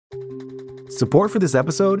Support for this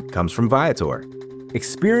episode comes from Viator.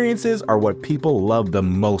 Experiences are what people love the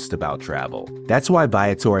most about travel. That's why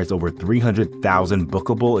Viator has over 300,000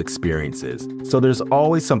 bookable experiences, so there's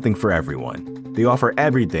always something for everyone. They offer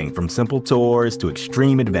everything from simple tours to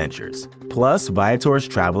extreme adventures. Plus, Viator's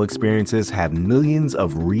travel experiences have millions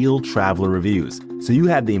of real traveler reviews, so you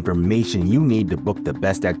have the information you need to book the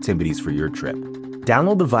best activities for your trip.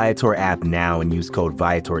 Download the Viator app now and use code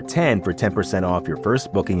Viator10 for 10% off your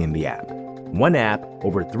first booking in the app. One app,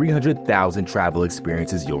 over 300,000 travel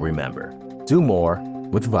experiences you'll remember. Do more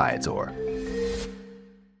with Viator.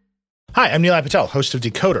 Hi, I'm Nilay Patel, host of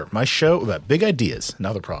Decoder, my show about big ideas and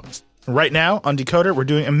other problems. Right now on Decoder, we're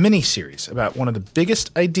doing a mini-series about one of the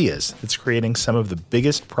biggest ideas that's creating some of the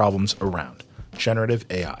biggest problems around, generative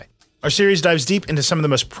AI. Our series dives deep into some of the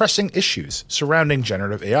most pressing issues surrounding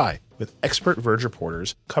generative AI, with expert Verge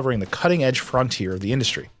reporters covering the cutting-edge frontier of the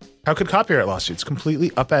industry. How could copyright lawsuits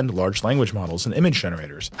completely upend large language models and image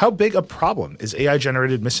generators? How big a problem is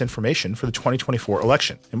AI-generated misinformation for the 2024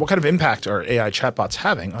 election? And what kind of impact are AI chatbots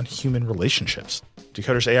having on human relationships?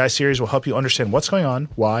 Decoder's AI series will help you understand what's going on,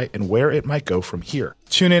 why, and where it might go from here.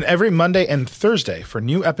 Tune in every Monday and Thursday for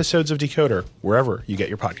new episodes of Decoder, wherever you get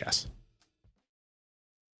your podcasts.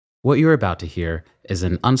 What you're about to hear is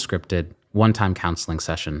an unscripted, one-time counseling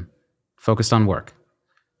session focused on work.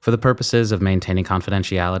 For the purposes of maintaining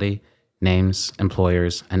confidentiality, names,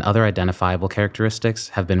 employers, and other identifiable characteristics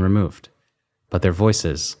have been removed, but their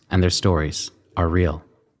voices and their stories are real.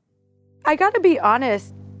 I gotta be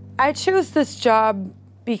honest, I chose this job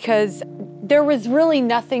because there was really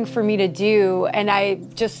nothing for me to do, and I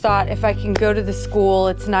just thought if I can go to the school,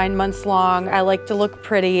 it's 9 months long, I like to look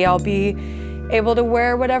pretty, I'll be able to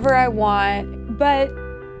wear whatever I want, but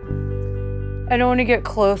I don't want to get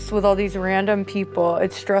close with all these random people.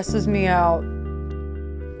 It stresses me out.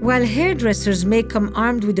 While hairdressers may come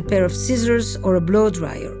armed with a pair of scissors or a blow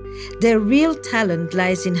dryer, their real talent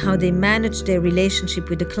lies in how they manage their relationship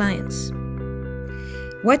with the clients.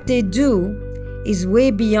 What they do is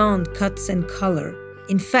way beyond cuts and color.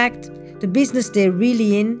 In fact, the business they're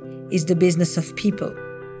really in is the business of people.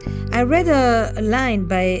 I read a line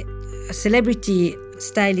by a celebrity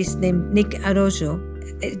stylist named Nick Araujo.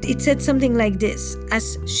 It said something like this: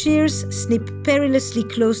 as shears snip perilously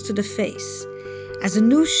close to the face, as a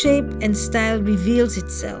new shape and style reveals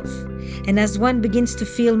itself, and as one begins to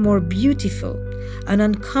feel more beautiful, an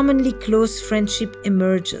uncommonly close friendship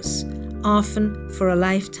emerges, often for a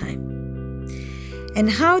lifetime. And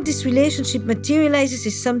how this relationship materializes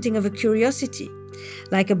is something of a curiosity.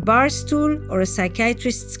 Like a bar stool or a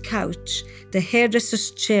psychiatrist's couch, the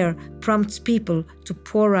hairdresser's chair prompts people to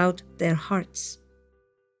pour out their hearts.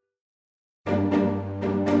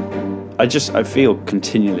 I feel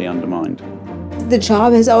continually undermined. The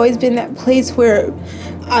job has always been that place where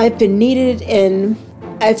I've been needed and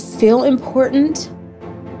I feel important.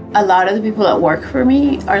 A lot of the people that work for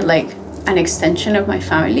me are like an extension of my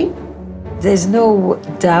family. There's no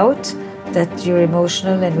doubt that your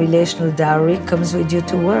emotional and relational dowry comes with you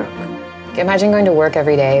to work. Imagine going to work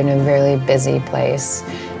every day in a really busy place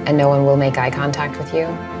and no one will make eye contact with you.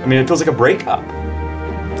 I mean, it feels like a breakup.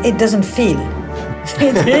 It doesn't feel.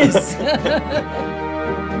 It is.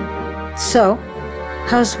 So,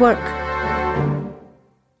 how's work?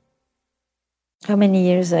 How many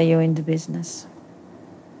years are you in the business?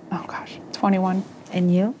 Oh gosh, 21.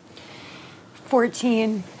 And you?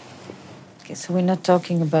 14. Okay, so we're not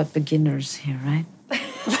talking about beginners here, right?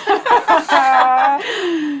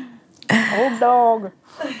 Old dog.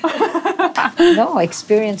 No,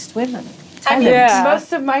 experienced women. Yeah.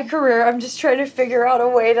 Most of my career, I'm just trying to figure out a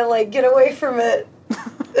way to like get away from it.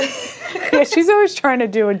 Yeah, she's always trying to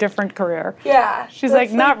do a different career. Yeah. She's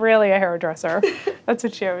like, not really a hairdresser. That's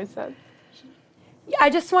what she always said. I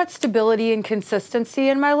just want stability and consistency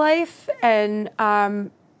in my life. And,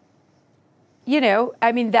 you know,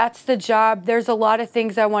 I mean, that's the job. There's a lot of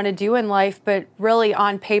things I want to do in life, but really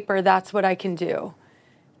on paper, that's what I can do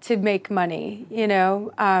to make money, you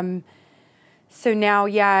know. So now,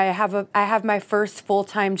 yeah, I have my first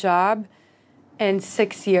full-time job in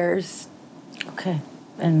 6 years. Okay.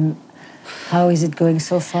 And how is it going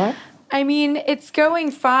so far? I mean, it's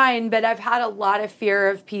going fine, but I've had a lot of fear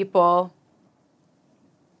of people.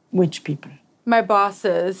 Which people? My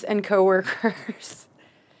bosses and coworkers.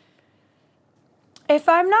 If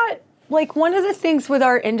I'm not, like, one of the things with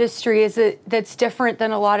our industry is that's different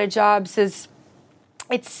than a lot of jobs is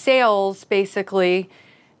it's sales, basically.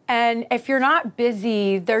 And if you're not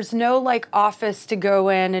busy, there's no, like, office to go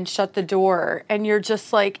in and shut the door. And you're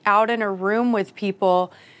just, like, out in a room with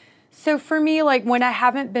people. So for me, like, when I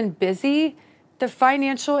haven't been busy, the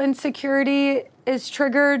financial insecurity is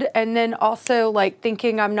triggered, and then also like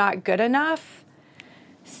thinking I'm not good enough.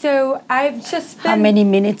 So I've just been... How many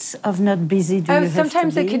minutes of not busy do you have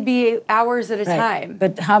sometimes to be? it could be hours at a Right. time.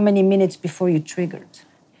 But how many minutes before you triggered?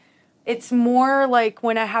 It's more like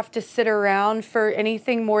when I have to sit around for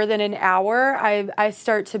anything more than an hour, I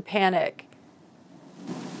start to panic.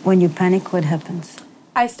 When you panic, what happens?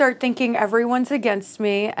 I start thinking everyone's against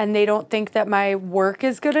me and they don't think that my work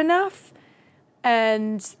is good enough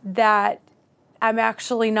and that I'm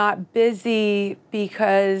actually not busy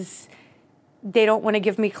because they don't want to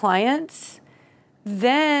give me clients.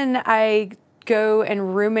 Then I go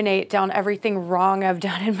and ruminate down everything wrong I've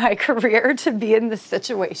done in my career to be in this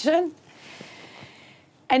situation.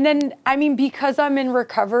 And then, I mean, because I'm in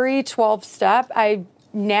recovery, 12-step, I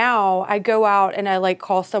go out and I like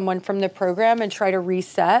call someone from the program and try to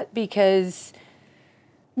reset, because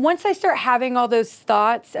once I start having all those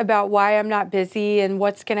thoughts about why I'm not busy and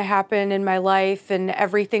what's going to happen in my life and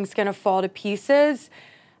everything's going to fall to pieces,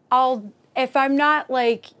 if I'm not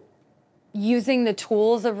like using the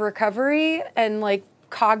tools of recovery and like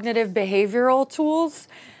cognitive behavioral tools,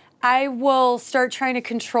 I will start trying to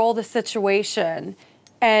control the situation.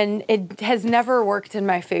 And it has never worked in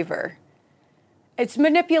my favor. It's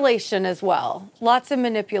manipulation as well. Lots of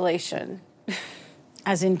manipulation.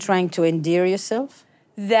 As in trying to endear yourself?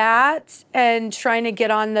 That and trying to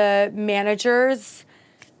get on the manager's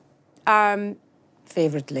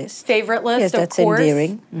favorite list. Yes, that's of course.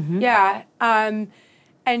 Endearing. Mm-hmm. Yeah.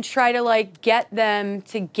 And try to like get them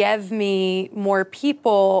to give me more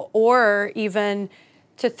people, or even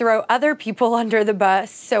to throw other people under the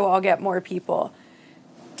bus so I'll get more people.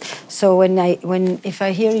 So if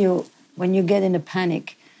I hear you, when you get in a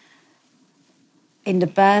panic, in the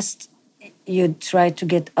past, you try to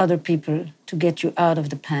get other people to get you out of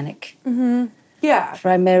the panic. Mm-hmm. Yeah.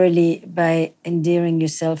 Primarily by endearing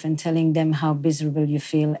yourself and telling them how miserable you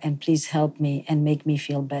feel and please help me and make me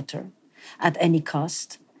feel better at any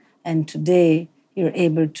cost. And today, you're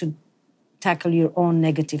able to tackle your own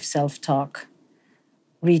negative self-talk,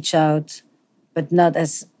 reach out, but not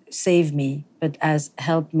as save me, but as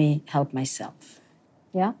help me help myself.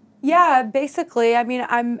 Yeah? Yeah, basically. I mean,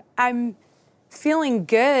 I'm feeling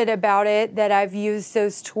good about it that I've used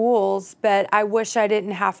those tools, but I wish I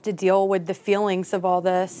didn't have to deal with the feelings of all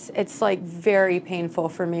this. It's like very painful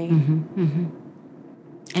for me. Mm-hmm, mm-hmm.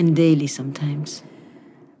 And daily sometimes.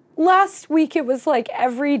 Last week it was like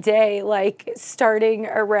every day, like starting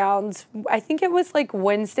around, I think it was like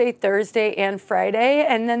Wednesday, Thursday, and Friday.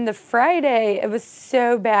 And then the Friday, it was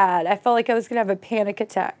so bad. I felt like I was going to have a panic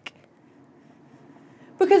attack.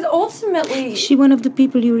 Because ultimately... Is she one of the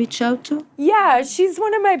people you reach out to? Yeah, she's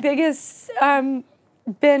one of my biggest,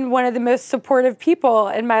 been one of the most supportive people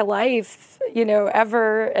in my life,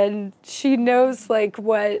 ever. And she knows like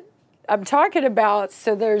what I'm talking about.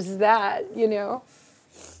 So there's that,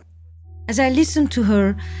 As I listen to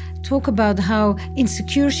her talk about how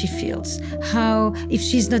insecure she feels, how if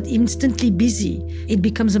she's not instantly busy, it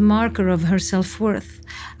becomes a marker of her self-worth,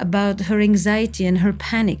 about her anxiety and her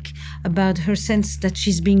panic, about her sense that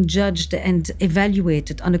she's being judged and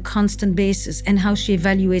evaluated on a constant basis, and how she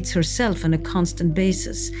evaluates herself on a constant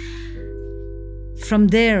basis. From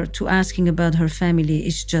there to asking about her family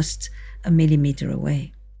is just a millimeter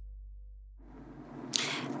away.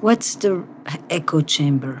 What's the echo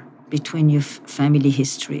chamber between your family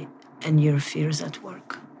history and your fears at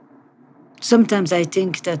work? Sometimes I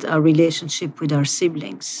think that our relationship with our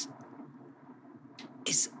siblings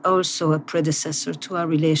is also a predecessor to our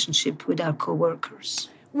relationship with our coworkers.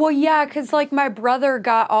 Well, yeah, because like my brother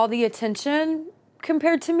got all the attention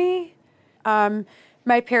compared to me.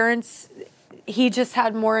 My parents, he just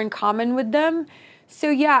had more in common with them. So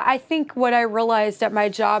yeah, I think what I realized at my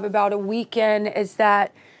job about a week in is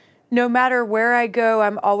that no matter where I go,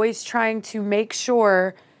 I'm always trying to make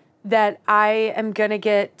sure that I am going to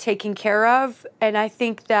get taken care of. And I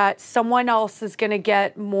think that someone else is going to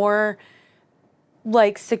get more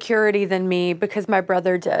like security than me because my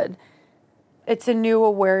brother did. It's a new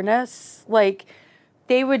awareness. Like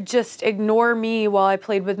they would just ignore me while I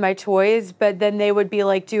played with my toys, but then they would be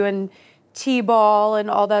like doing t-ball and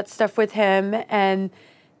all that stuff with him. And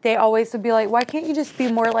they always would be like, why can't you just be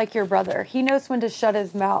more like your brother? He knows when to shut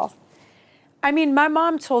his mouth. I mean, my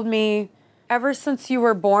mom told me, ever since you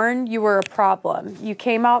were born, you were a problem. You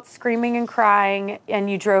came out screaming and crying,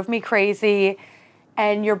 and you drove me crazy,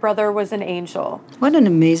 and your brother was an angel. What an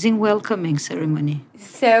amazing welcoming ceremony.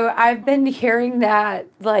 So I've been hearing that,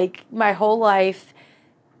 like, my whole life.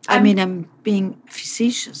 I'm being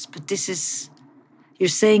facetious, but this is, you're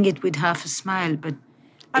saying it with half a smile, but...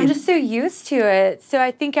 I'm just so used to it. So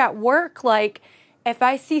I think at work, like, If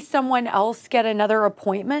I see someone else get another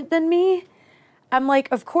appointment than me, I'm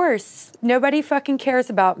like, of course, nobody fucking cares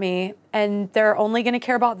about me, and they're only going to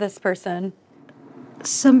care about this person.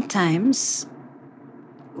 Sometimes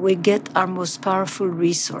we get our most powerful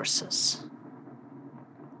resources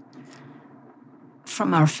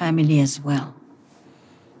from our family as well.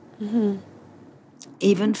 Mm-hmm.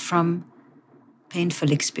 Even from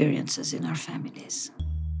painful experiences in our families.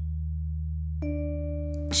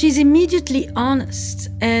 She's immediately honest,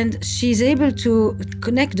 and she's able to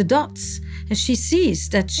connect the dots. And she sees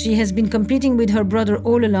that she has been competing with her brother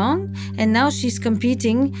all along, and now she's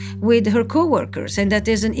competing with her coworkers, and that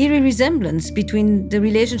there's an eerie resemblance between the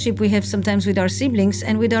relationship we have sometimes with our siblings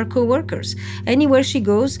and with our coworkers. Anywhere she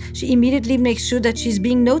goes, she immediately makes sure that she's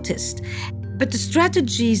being noticed. But the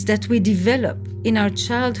strategies that we develop in our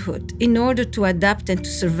childhood in order to adapt and to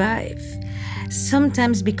survive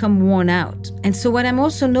sometimes become worn out. And so what I'm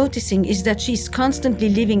also noticing is that she's constantly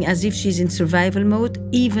living as if she's in survival mode,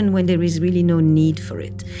 even when there is really no need for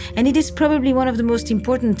it. And it is probably one of the most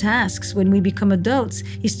important tasks when we become adults,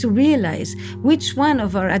 is to realize which one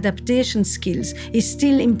of our adaptation skills is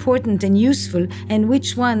still important and useful, and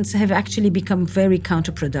which ones have actually become very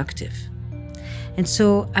counterproductive. And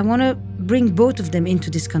so I want to bring both of them into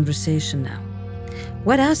this conversation now.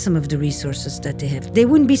 What are some of the resources that they have? They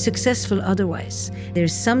wouldn't be successful otherwise.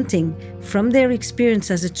 There's something from their experience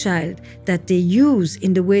as a child that they use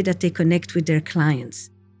in the way that they connect with their clients.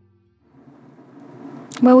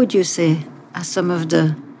 What would you say are some of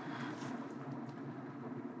the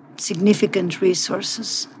significant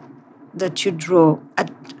resources that you draw?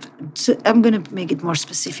 I'm going to make it more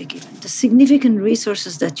specific even. The significant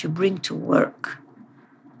resources that you bring to work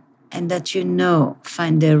and that you know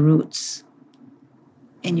find their roots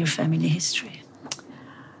in your family history?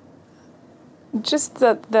 Just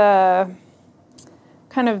the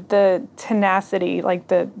kind of the tenacity, like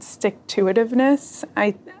the stick-to-itiveness.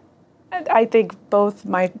 I think both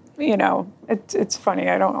it's funny,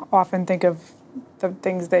 I don't often think of the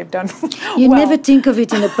things they've done You never think of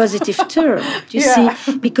it in a positive term, you see,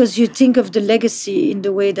 because you think of the legacy in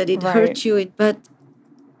the way that it hurt you, but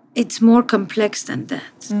it's more complex than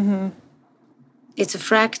that. Mm-hmm. It's a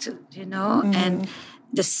fractal, and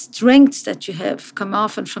the strengths that you have come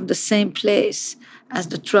often from the same place as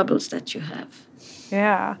the troubles that you have.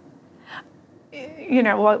 Yeah.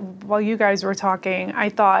 While you guys were talking, I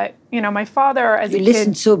thought, my father as a kid... You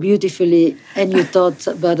listened so beautifully, and you thought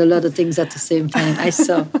about a lot of things at the same time. I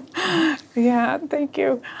saw. Yeah, thank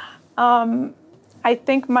you. I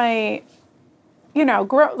think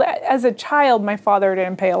as a child, my father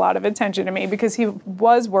didn't pay a lot of attention to me because he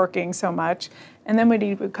was working so much. And then when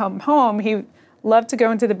he would come home, he loved to go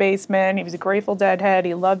into the basement. He was a Grateful Dead head.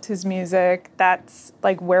 He loved his music. That's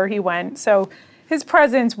like where he went. So his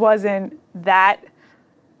presence wasn't that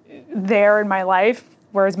there in my life,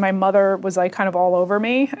 whereas my mother was like kind of all over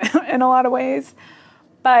me in a lot of ways.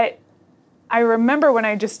 But I remember when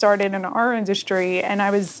I just started in our industry and I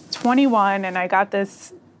was 21 and I got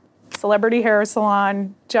this celebrity hair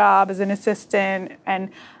salon job as an assistant. And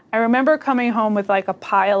I remember coming home with like a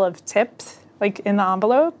pile of tips, like in the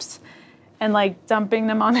envelopes, and like dumping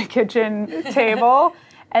them on the kitchen table.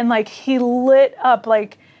 And like he lit up,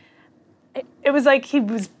 like it was like he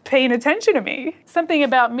was paying attention to me. Something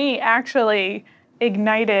about me actually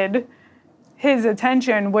ignited his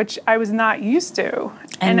attention, which I was not used to.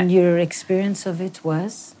 And your experience of it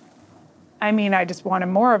was? I just wanted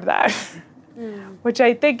more of that, which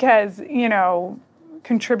I think has,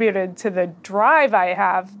 contributed to the drive I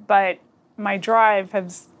have, but my drive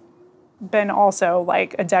has been also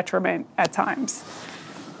like a detriment at times.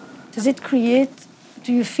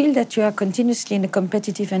 Do you feel that you are continuously in a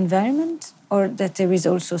competitive environment or that there is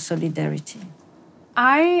also solidarity?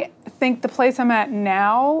 I think the place I'm at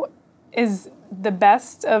now is the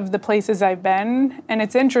best of the places I've been. And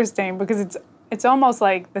it's interesting because it's almost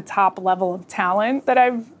like the top level of talent that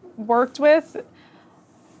I've worked with.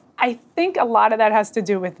 I think a lot of that has to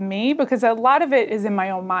do with me because a lot of it is in my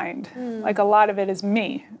own mind. Like a lot of it is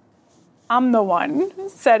me. I'm the one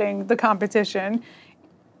setting the competition.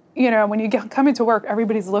 When you come into work,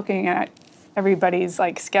 everybody's looking at everybody's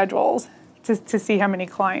like schedules to see how many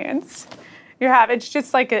clients you have. It's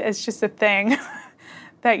just a thing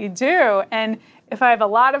that you do. And if I have a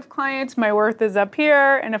lot of clients, my worth is up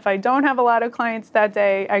here. And if I don't have a lot of clients that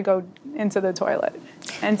day, I go into the toilet.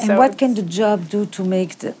 And what can the job do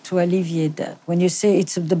to alleviate that? When you say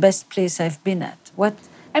it's the best place I've been at, what?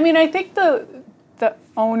 I think the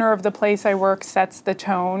owner of the place I work sets the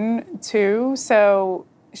tone too. So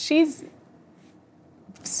she's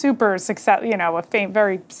super successful, a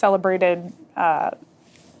very celebrated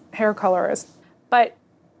hair colorist. but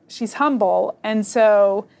she's humble. And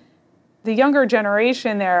so the younger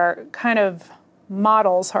generation there kind of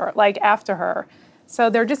models her, like after her. So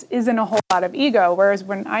there just isn't a whole lot of ego. Whereas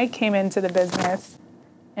when I came into the business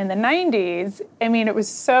in the 90s, I mean, it was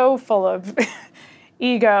so full of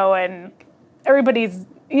ego and everybody's,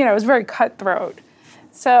 it was very cutthroat.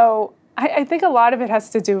 So I think a lot of it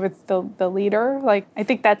has to do with the leader. Like, I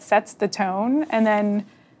think that sets the tone. And then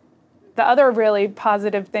the other really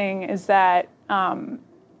positive thing is that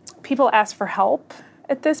people ask for help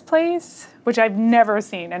at this place, which I've never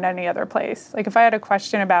seen in any other place. Like, if I had a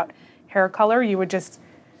question about hair color, you would just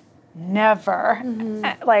never,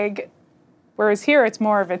 whereas here it's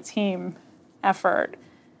more of a team effort.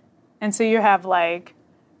 And so you have I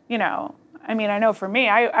know for me,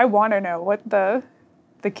 I want to know what the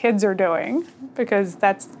kids are doing, because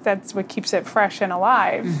that's what keeps it fresh and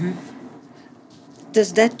alive. Mm-hmm.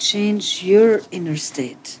 Does that change your inner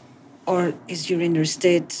state? Or is your inner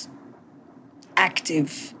state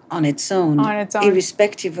active on its own,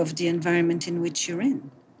 irrespective of the environment in which you're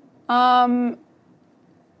in? I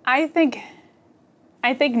think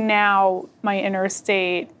now my inner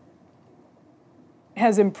state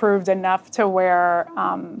has improved enough to where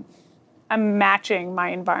I'm matching my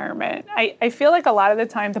environment. I feel like a lot of the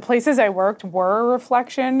time the places I worked were a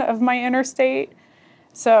reflection of my inner state.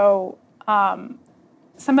 So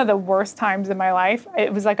some of the worst times in my life,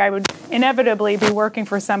 it was like I would inevitably be working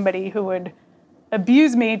for somebody who would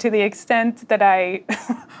abuse me to the extent that I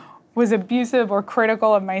was abusive or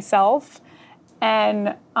critical of myself.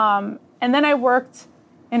 And then I worked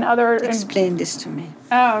in other... Explain this to me.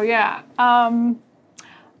 Oh, yeah.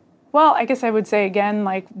 Well, I guess I would say again,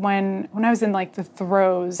 like when I was in the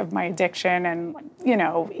throes of my addiction and,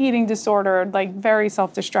 eating disordered, very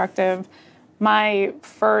self-destructive, my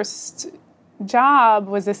first job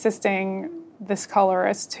was assisting this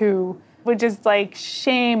colorist who would just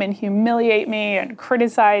shame and humiliate me and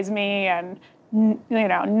criticize me, and,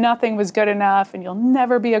 nothing was good enough, and you'll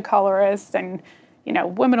never be a colorist, and,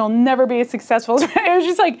 women will never be as successful. It was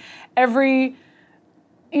just every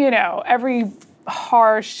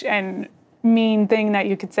harsh and mean thing that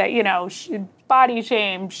you could say, body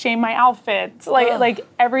shame my outfits,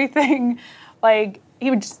 everything, he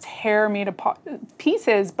would just tear me to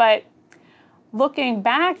pieces. But looking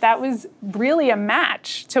back, that was really a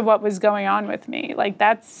match to what was going on with me.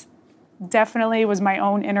 That's definitely was my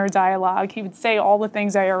own inner dialogue. He would say all the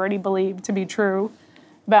things I already believed to be true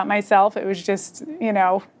about myself. It was just,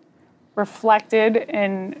 reflected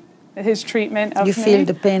in his treatment of me. You feel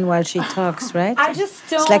the pain while she talks, right? I just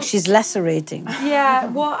don't... It's like she's lacerating. Yeah,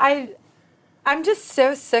 well, I'm just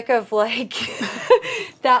so sick of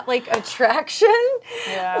that attraction.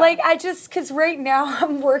 Yeah. Because right now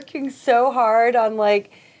I'm working so hard on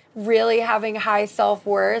really having high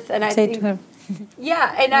self-worth, and I think to her.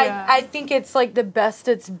 Yeah, and yeah. I think it's the best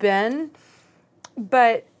it's been,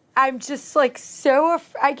 but I'm just so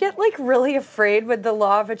I get really afraid with the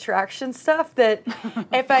law of attraction stuff, that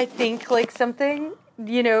if I think something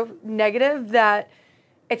negative, that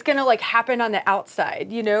it's gonna happen on the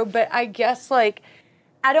outside, but I guess I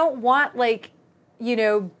don't want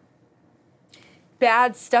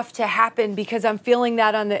bad stuff to happen because I'm feeling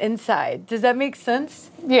that on the inside. Does that make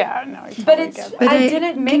sense? Yeah, no, I totally get that. But I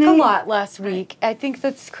didn't make a lot last week. I think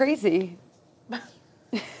that's crazy.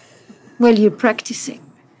 Well, you're practicing.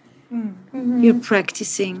 Mm-hmm. You're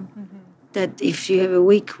practicing that if you have a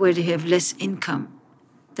week where you have less income,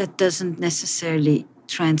 that doesn't necessarily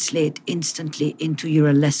translate instantly into you're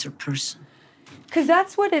a lesser person. Because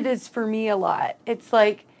that's what it is for me a lot. It's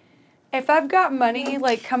if I've got money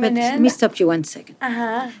coming in... Let me stop you 1 second.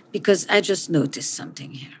 Uh-huh. Because I just noticed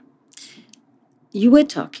something here. You were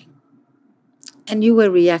talking, and you were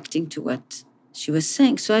reacting to what she was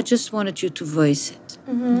saying, so I just wanted you to voice it.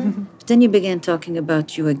 Mm-hmm. But then you began talking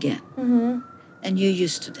about you again. Mm-hmm. And you're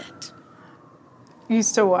used to that.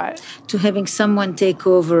 Used to what? To having someone take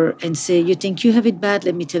over and say, you think you have it bad,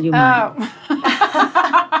 let me tell you mine.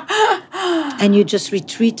 Oh. And you just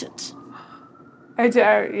retreated. I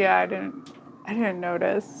didn't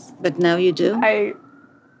notice. But now you do?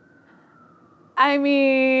 I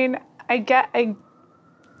mean,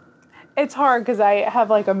 it's hard because I have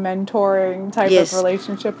a mentoring type of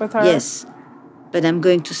relationship with her. Yes. But I'm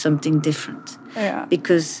going to something different. Yeah.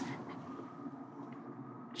 Because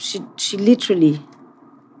she literally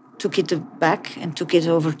took it back and took it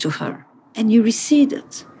over to her. And you receded.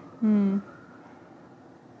 Mm.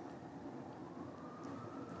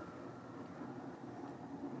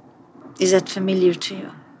 Is that familiar to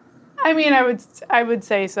you? I mean, I would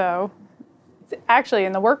say so. Actually,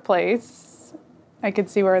 in the workplace, I could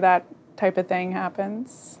see where that type of thing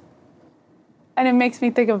happens. And it makes me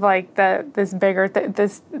think of like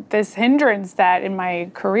this hindrance that in my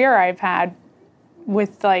career I've had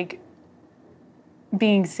with like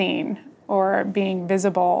being seen or being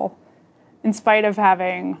visible, in spite of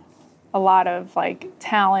having a lot of like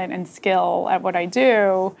talent and skill at what I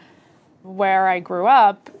do. Where I grew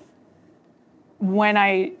up, when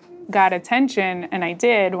I got attention, and I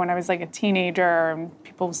did when I was like a teenager, and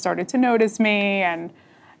people started to notice me, and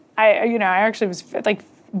I actually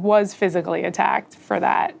was physically attacked for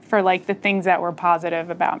that, for like the things that were positive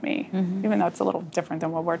about me, even though it's a little different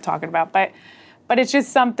than what we're talking about. But it's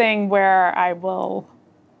just something where I will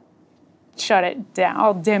shut it down.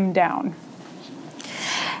 I'll dim down.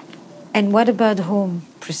 And what about home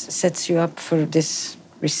sets you up for this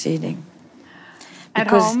receding? At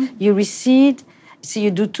because home? You recede, so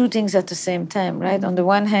you do two things at the same time, right? On the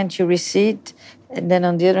one hand, you recede, and then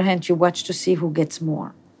on the other hand, you watch to see who gets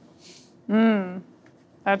more.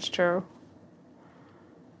 That's true.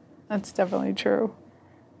 That's definitely true.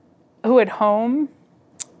 Who at home?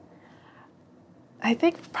 I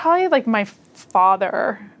think probably like my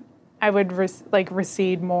father. I would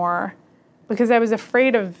recede more because I was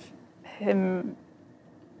afraid of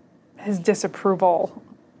his disapproval,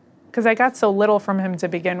 because I got so little from him to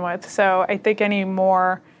begin with. So I think any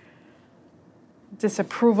more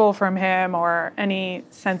disapproval from him or any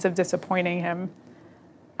sense of disappointing him,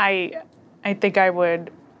 I think I would,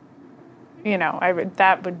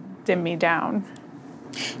 that would dim me down.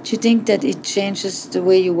 Do you think that it changes the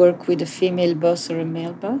way you work with a female boss or a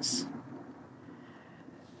male boss?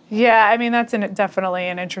 Yeah, I mean, that's definitely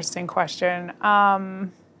an interesting question.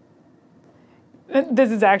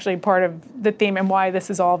 This is actually part of the theme and why this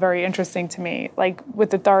is all very interesting to me. Like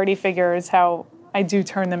with authority figures, how I do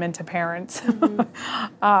turn them into parents.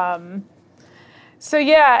 So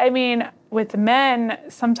yeah, I mean, with men,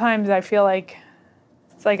 sometimes I feel like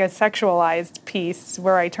it's like a sexualized piece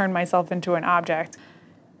where I turn myself into an object.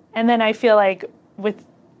 And then I feel like with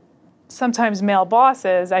sometimes male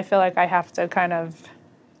bosses, I feel like I have to kind of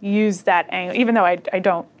use that angle. Even though I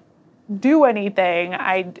don't do anything,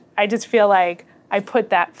 I just feel like I put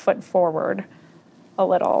that foot forward a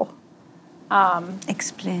little.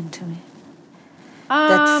 Explain to me.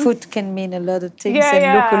 That foot can mean a lot of things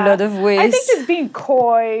and look a lot of ways. I think just being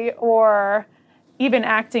coy or even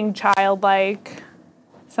acting childlike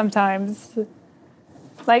sometimes.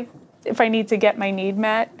 Like if I need to get my need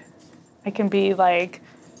met, I can be like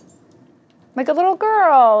a little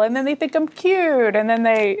girl, and then they think I'm cute, and then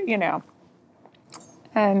they,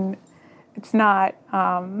 and it's not,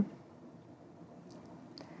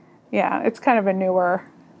 it's kind of a newer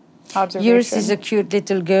observation. Yours is a cute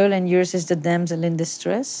little girl, and yours is the damsel in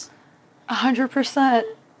distress? 100%.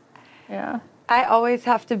 Yeah. I always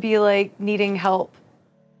have to be like needing help.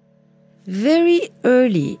 Very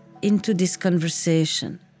early into this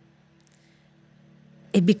conversation,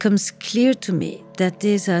 it becomes clear to me that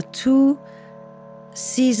these are two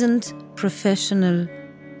seasoned professional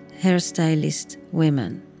hairstylist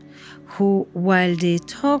women who, while they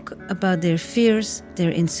talk about their fears,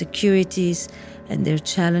 their insecurities, and their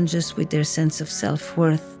challenges with their sense of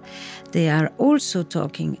self-worth, they are also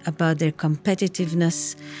talking about their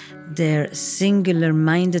competitiveness, their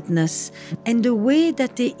singular-mindedness, and the way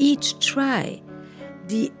that they each try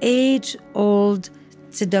the age-old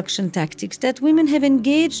seduction tactics that women have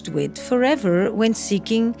engaged with forever when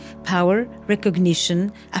seeking power,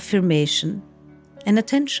 recognition, affirmation, and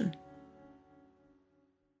attention.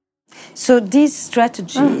 So these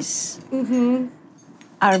strategies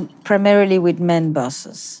are primarily with men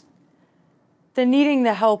bosses. The needing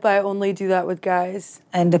the help, I only do that with guys.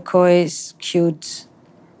 And the coy, cute,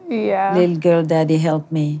 little girl daddy,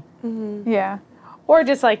 help me. Yeah. Or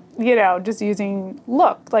just like, just using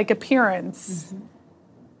look, like appearance,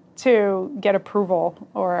 to get approval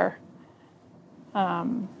or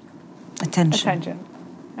attention.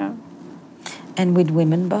 Yeah. And with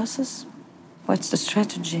women bosses, what's the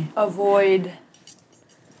strategy? Avoid.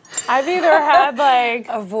 I've either had like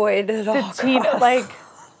avoid at all costs.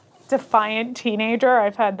 Defiant teenager.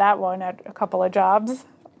 I've had that one at a couple of jobs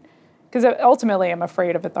because ultimately I'm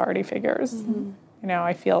afraid of authority figures.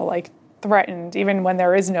 I feel like threatened even when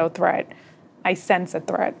there is no threat. I sense a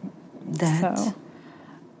threat. So.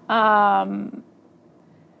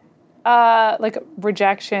 Like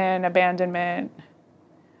rejection, abandonment,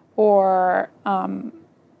 or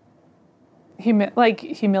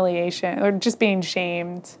humiliation, or just being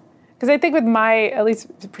shamed. Because I think with at least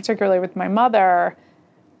particularly with my mother,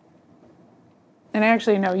 and I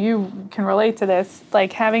actually know you can relate to this,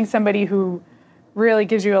 like having somebody who really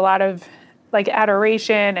gives you a lot of like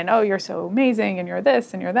adoration and, oh, you're so amazing and you're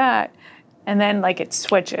this and you're that, and then like it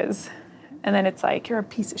switches. And then it's like, you're a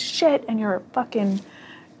piece of shit and you're a fucking,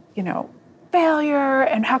 failure.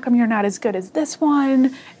 And how come you're not as good as this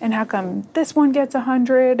one? And how come this one gets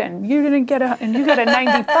 100 and you didn't get and you got a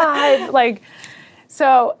 95?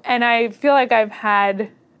 And I feel like I've had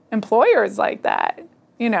employers like that,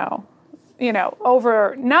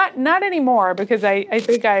 over, not anymore, because I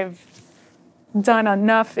think I've done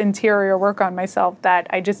enough interior work on myself that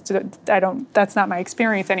that's not my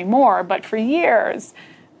experience anymore. But for years,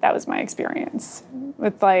 that was my experience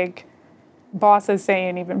with bosses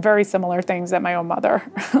saying even very similar things that my own mother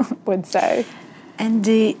would say. And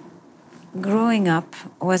the growing up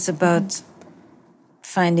was about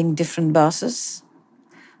finding different bosses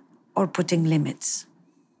or putting limits?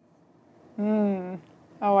 Oh,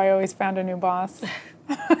 I always found a new boss.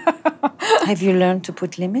 Have you learned to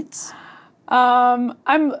put limits?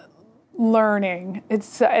 I'm learning.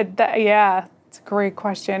 It's a great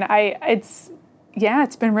question. It's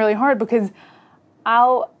been really hard because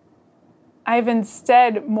I've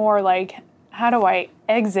instead more like, how do I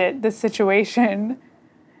exit the situation,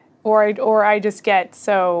 or I just get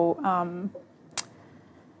so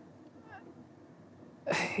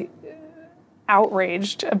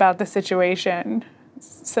outraged about the situation,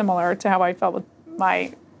 similar to how I felt with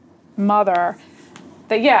my mother.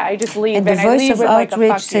 That I just leave, and the I leave voice of with like outrage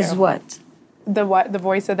a fuck says you. what? The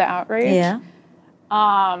voice of the outrage? Yeah.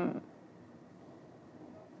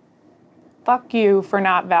 Fuck you for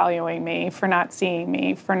not valuing me, for not seeing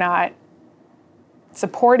me, for not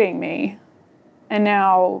supporting me. And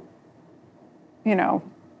now, now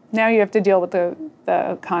you have to deal with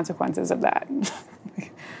the consequences of that.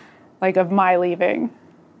 Of my leaving.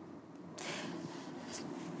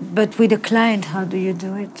 But with a client, how do you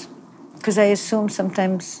do it? Because I assume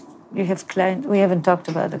sometimes you have clients. We haven't talked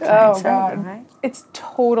about the clients. Oh, God. Either, right? It's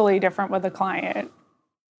totally different with a client.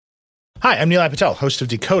 Hi, I'm Nilay Patel, host of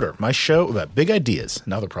Decoder, my show about big ideas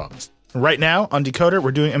and other problems. Right now on Decoder,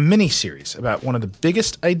 we're doing a mini-series about one of the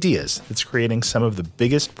biggest ideas that's creating some of the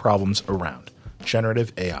biggest problems around,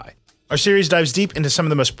 generative AI. Our series dives deep into some of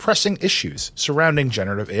the most pressing issues surrounding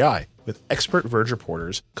generative AI, with expert Verge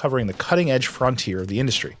reporters covering the cutting-edge frontier of the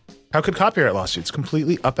industry. How could copyright lawsuits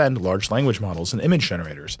completely upend large language models and image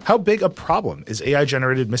generators? How big a problem is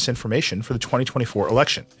AI-generated misinformation for the 2024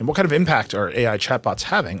 election? And what kind of impact are AI chatbots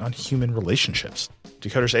having on human relationships?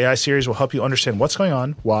 Decoder's AI series will help you understand what's going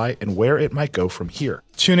on, why, and where it might go from here.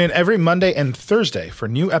 Tune in every Monday and Thursday for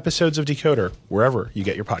new episodes of Decoder, wherever you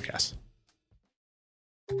get your podcasts.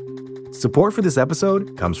 Support for this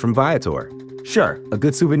episode comes from Viator. Sure, a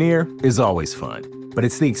good souvenir is always fun, but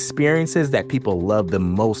it's the experiences that people love the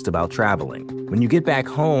most about traveling. When you get back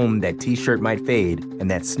home, that t-shirt might fade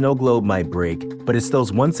and that snow globe might break, but it's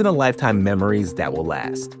those once-in-a-lifetime memories that will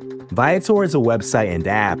last. Viator is a website and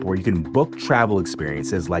app where you can book travel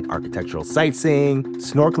experiences like architectural sightseeing,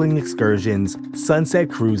 snorkeling excursions, sunset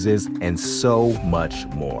cruises, and so much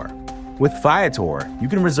more. With Viator, you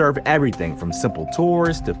can reserve everything from simple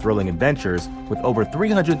tours to thrilling adventures with over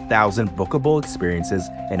 300,000 bookable experiences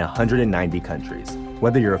in 190 countries.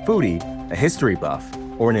 Whether you're a foodie, a history buff,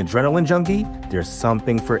 or an adrenaline junkie, there's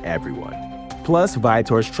something for everyone. Plus,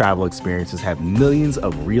 Viator's travel experiences have millions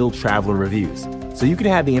of real traveler reviews, so you can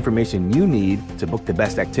have the information you need to book the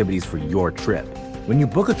best activities for your trip. When you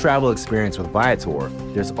book a travel experience with Viator,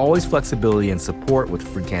 there's always flexibility and support with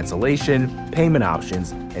free cancellation, payment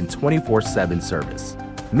options, and 24/7 service.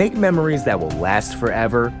 Make memories that will last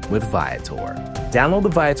forever with Viator. Download the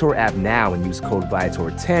Viator app now and use code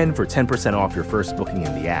Viator10 for 10% off your first booking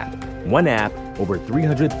in the app. One app, over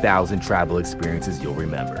 300,000 travel experiences you'll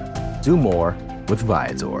remember. Do more with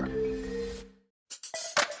Viator.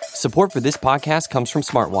 Support for this podcast comes from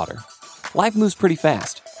Smartwater. Life moves pretty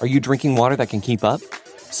fast. Are you drinking water that can keep up?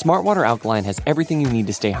 Smartwater Alkaline has everything you need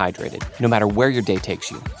to stay hydrated, no matter where your day takes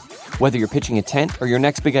you. Whether you're pitching a tent or your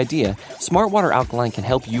next big idea, Smartwater Alkaline can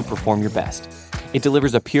help you perform your best. It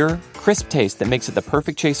delivers a pure, crisp taste that makes it the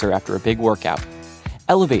perfect chaser after a big workout.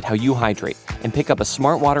 Elevate how you hydrate and pick up a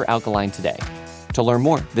Smartwater Alkaline today. To learn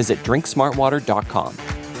more, visit drinksmartwater.com.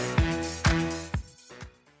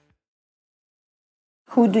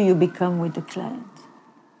 Who do you become with the client?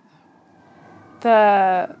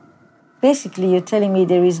 Basically, you're telling me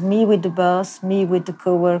there is me with the boss, me with the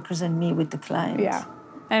coworkers, and me with the client. Yeah,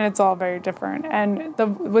 and it's all very different. And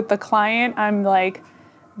with the client, I'm like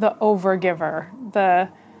the overgiver,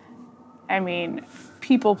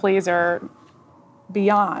 people pleaser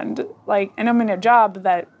beyond. And I'm in a job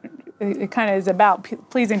that it kind of is about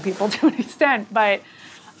pleasing people to an extent, but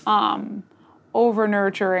over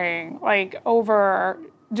nurturing, over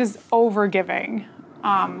giving.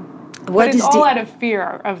 But it's all out of fear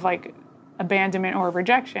of abandonment or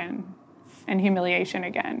rejection. and humiliation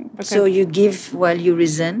again. So you give while you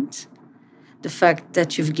resent the fact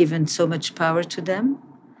that you've given so much power to them?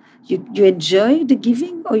 You enjoy the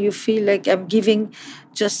giving, or you feel like I'm giving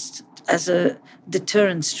just as a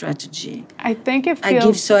deterrent strategy? I think it feels... I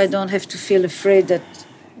give so I don't have to feel afraid that...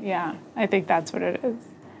 Yeah, I think that's what it is.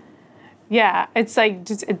 Yeah, it's like,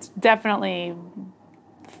 it's definitely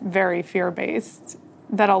very fear-based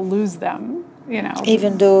that I'll lose them, you know.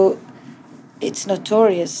 Even though it's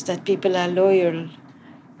notorious that people are loyal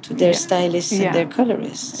to their stylists and their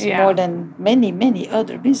colorists more than many, many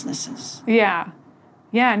other businesses. Yeah.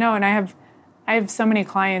 Yeah, no, and I have so many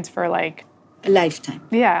clients for like... A lifetime.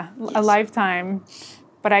 Yeah, yes. A lifetime.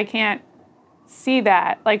 But I can't see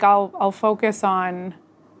that. Like I'll focus on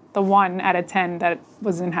the 1 out of 10 that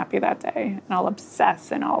wasn't happy that day. And I'll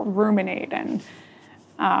obsess and I'll ruminate. And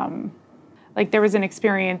like there was an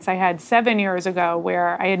experience I had 7 years ago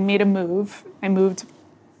where I had made a move. I moved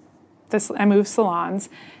salons,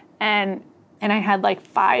 and I had like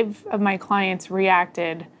 5 of my clients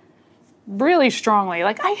reacted really strongly.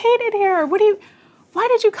 Like, I hate it here. Why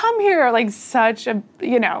did you come here? Like such a,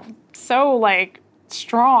 you know, so like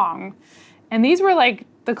strong. And these were like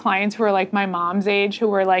the clients who were like my mom's age, they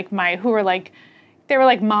were like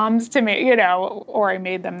moms to me, you know, or I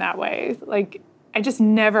made them that way. Like, I just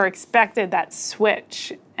never expected that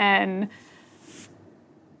switch. And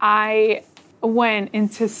I went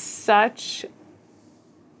into such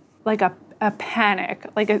like a panic,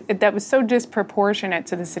 like that was so disproportionate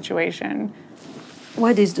to the situation.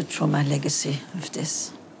 What is the trauma legacy of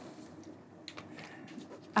this?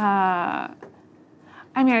 I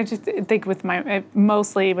mean, I just think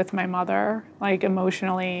mostly with my mother, like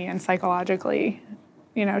emotionally and psychologically.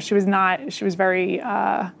 You know, she was very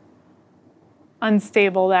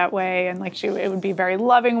unstable that way, and like it would be very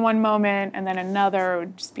loving one moment, and then another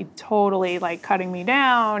would just be totally like cutting me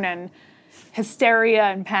down, and hysteria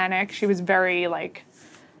and panic. She was very like,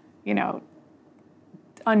 you know,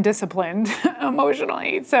 undisciplined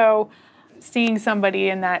emotionally. So seeing somebody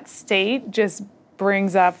in that state just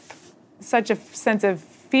brings up such a sense of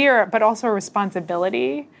fear, but also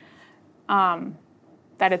responsibility, that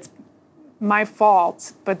it's my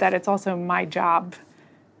fault, but that it's also my job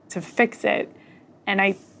to fix it. And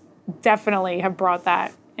I definitely have brought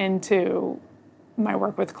that into my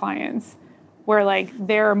work with clients, where like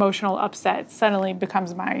their emotional upset suddenly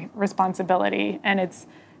becomes my responsibility, and it's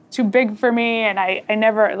too big for me, and I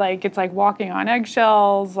never, like, it's like walking on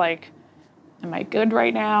eggshells, like, am I good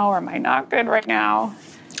right now, or am I not good right now?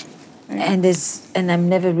 And I'm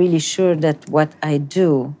never really sure that what I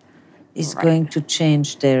do is going to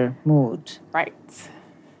change their mood. Right.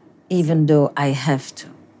 Even though I have to.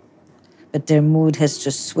 But their mood has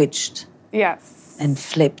just switched. Yes. And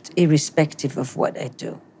flipped, irrespective of what I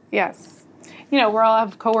do. Yes. You know, we'll all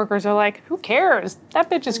have coworkers who are like, who cares? That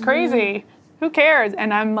bitch is crazy. Who cares?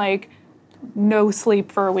 And I'm like, no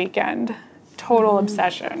sleep for a weekend. Total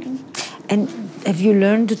obsession. And have you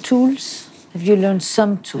learned the tools? Have you learned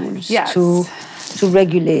some tools to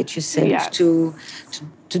regulate yourself, to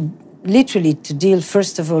literally to deal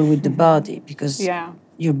first of all with the body, because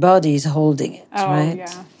your body is holding it, right?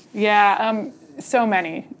 Yeah, so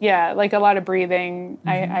many. Yeah, like a lot of breathing.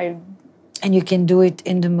 And you can do it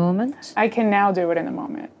in the moment? I can now do it in the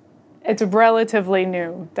moment. It's relatively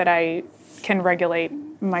new that I can regulate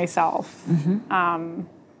myself.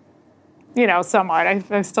 You know, somewhat.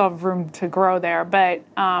 I still have room to grow there, but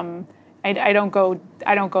I don't go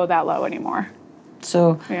that low anymore.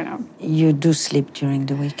 So you know, you do sleep during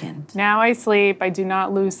the weekend? Now I sleep. I do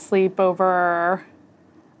not lose sleep over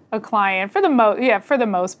a client for the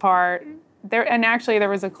most part. There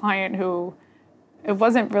was a client who, it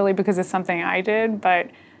wasn't really because of something I did,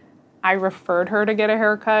 but I referred her to get a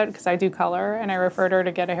haircut because I do color, and I referred her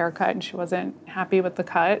to get a haircut, and she wasn't happy with the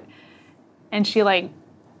cut, and she like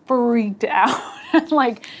freaked out and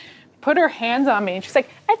like put her hands on me, and she's like,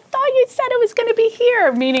 I thought you said it was going to be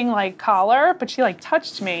here, meaning like collar, but she like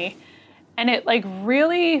touched me, and it like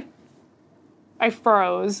really, I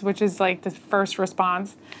froze, which is like the first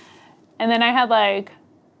response, and then I had like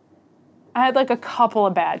a couple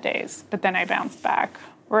of bad days, but then I bounced back.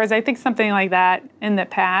 Whereas I think something like that in the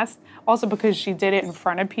past, also because she did it in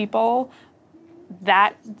front of people,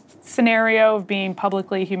 that scenario of being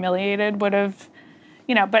publicly humiliated would have,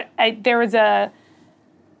 you know, but there was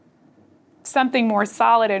something more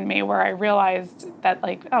solid in me where I realized that,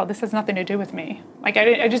 like, oh, this has nothing to do with me. Like,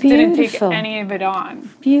 I just didn't take any of it on.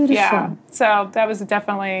 Beautiful. Yeah. So that was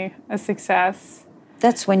definitely a success.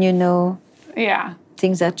 That's when you know. Yeah.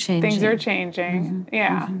 Things are changing. Things are changing.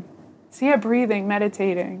 Yeah. So yeah, breathing,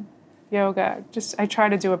 meditating, yoga. I try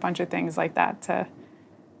to do a bunch of things like that to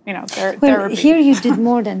therapy. Here you did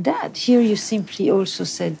more than that. Here you simply also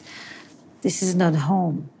said, this is not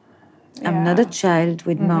home. I'm not a child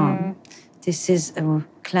with mom. This is a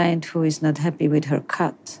client who is not happy with her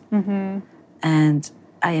cut. And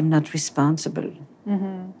I am not responsible.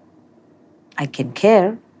 I can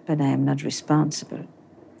care, but I am not responsible.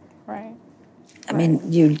 Right. I mean,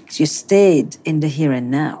 you stayed in the here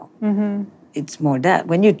and now. It's more that.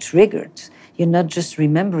 When you're triggered, you're not just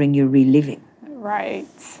remembering, you're reliving. Right.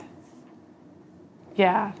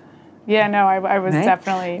 Yeah. Yeah, no, I was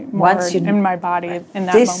definitely more in my body in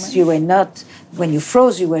that moment. You were not, when you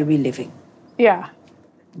froze, you were reliving. Yeah.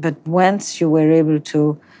 But once you were able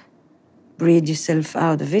to breathe yourself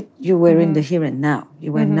out of it, you were in the here and now.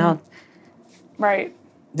 You were not right.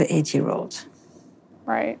 the 8-year-old.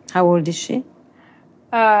 Right. How old is she?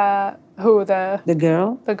 Who, the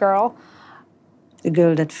girl? The girl. The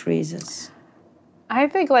girl that freezes. I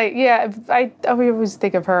think, I always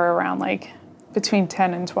think of her around, between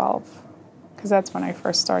 10 and 12, because that's when I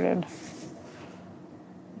first started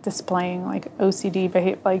displaying, OCD,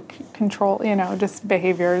 control, just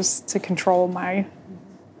behaviors to control my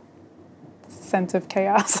sense of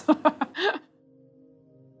chaos.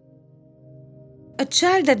 A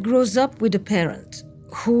child that grows up with a parent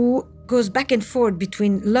who goes back and forth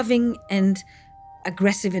between loving and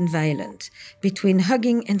aggressive and violent, between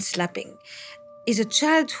hugging and slapping, is a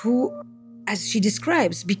child who, as she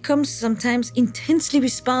describes, becomes sometimes intensely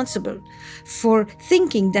responsible for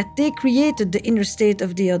thinking that they created the inner state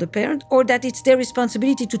of the other parent or that it's their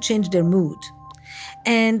responsibility to change their mood.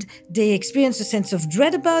 And they experience a sense of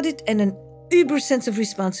dread about it and an uber sense of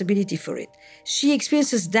responsibility for it. She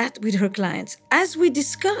experiences that with her clients. As we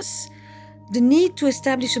discuss the need to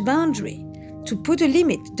establish a boundary, to put a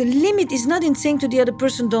limit. The limit is not in saying to the other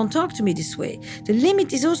person, don't talk to me this way. The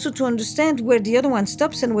limit is also to understand where the other one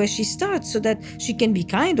stops and where she starts so that she can be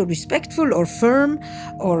kind or respectful or firm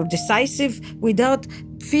or decisive without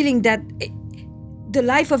feeling that the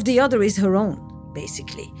life of the other is her own,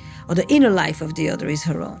 basically, or the inner life of the other is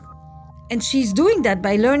her own. And she's doing that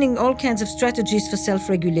by learning all kinds of strategies for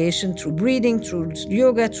self-regulation through breathing, through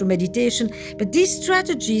yoga, through meditation. But these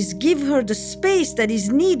strategies give her the space that is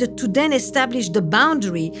needed to then establish the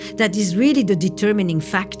boundary that is really the determining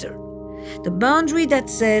factor. The boundary that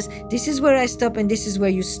says, this is where I stop and this is where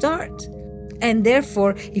you start. And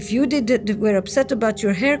therefore, if you were upset about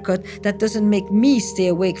your haircut, that doesn't make me stay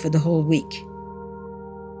awake for the whole week.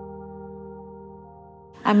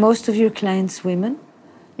 Are most of your clients women?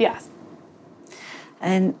 Yes.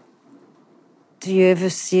 And do you ever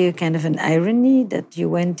see a kind of an irony that you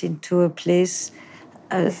went into a place...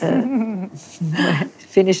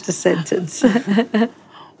 finish the sentence.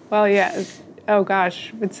 Well, yeah. Oh,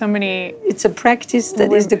 gosh. With so many... It's a practice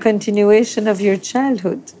that is the continuation of your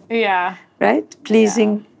childhood. Yeah. Right?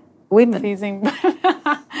 Pleasing women. Pleasing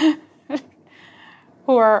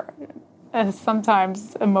who are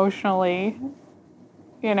sometimes emotionally,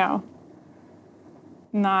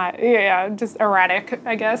 not, just erratic,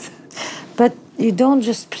 I guess. But you don't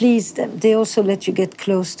just please them. They also let you get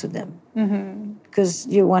close to them. Mm-hmm. Because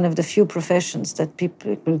you're one of the few professions that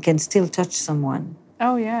people can still touch someone.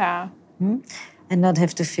 Oh, yeah. And not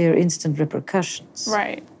have to fear instant repercussions.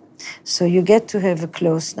 Right. So you get to have a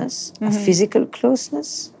closeness, a physical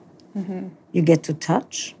closeness. Mm-hmm. You get to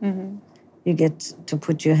touch. Mm-hmm. You get to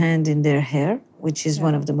put your hand in their hair, which is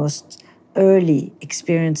one of the most early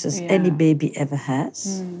experiences any baby ever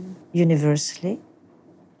has, universally.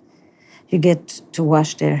 You get to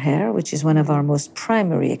wash their hair, which is one of our most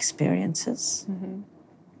primary experiences. Mm-hmm.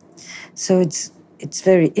 So it's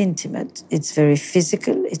very intimate, it's very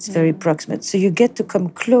physical, it's very proximate. So you get to come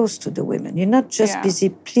close to the women. You're not just busy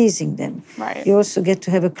pleasing them. Right. You also get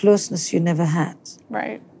to have a closeness you never had.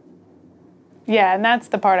 Right. Yeah, and that's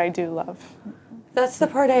the part I do love. That's the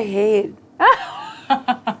part I hate.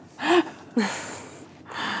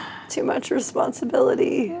 Too much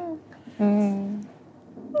responsibility.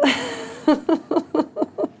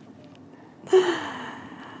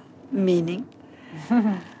 Meaning?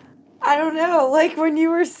 I don't know. Like when you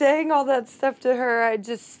were saying all that stuff to her, I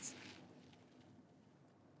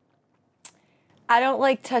don't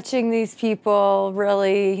like touching these people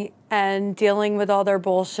really and dealing with all their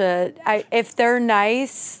bullshit. If they're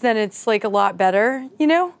nice, then it's like a lot better,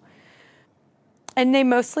 And they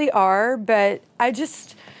mostly are, but I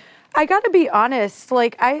gotta be honest,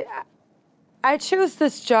 like I chose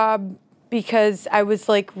this job because I was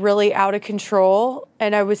like really out of control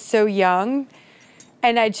and I was so young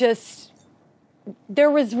and there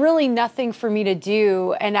was really nothing for me to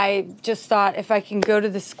do. And I just thought if I can go to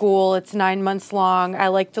the school, it's 9 months long. I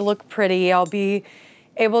like to look pretty. I'll be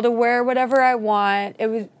able to wear whatever I want. It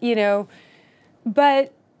was,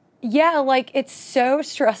 but yeah, like it's so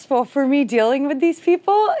stressful for me dealing with these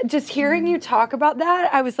people. Just hearing you talk about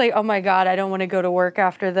that, I was like, oh my God, I don't want to go to work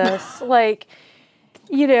after this. Like,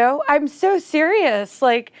 I'm so serious.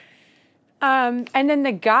 Like, and then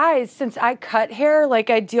the guys, since I cut hair, like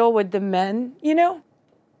I deal with the men,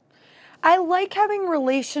 I like having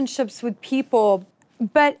relationships with people,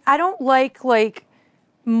 but I don't like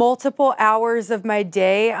multiple hours of my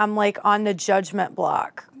day, I'm like on the judgment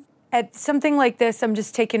block. At something like this, I'm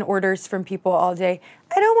just taking orders from people all day.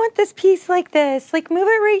 I don't want this piece like this. Like, move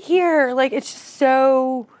it right here. Like, it's just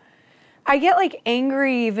so... I get, like,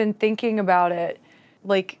 angry even thinking about it.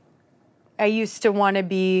 Like, I used to want to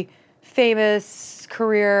be famous,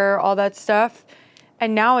 career, all that stuff.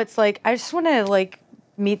 And now it's like, I just want to, like,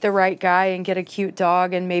 meet the right guy and get a cute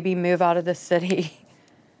dog and maybe move out of the city.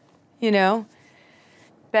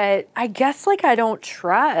 But I guess, like, I don't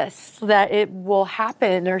trust that it will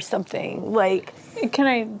happen or something. Like, can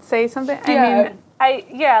I say something? Yeah.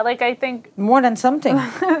 I think more than something.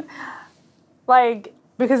 Like,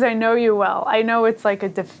 because I know you well, I know it's like a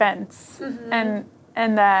defense, and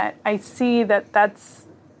that I see that that's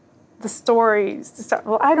the stories to start.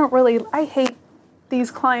 Well, I hate these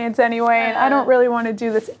clients anyway, and I don't really want to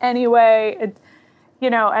do this anyway.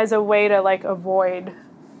 As a way to like avoid.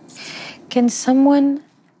 Can someone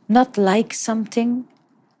not like something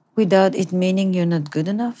without it meaning you're not good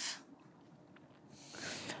enough?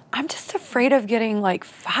 I'm just afraid of getting, like,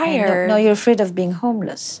 fired. No, you're afraid of being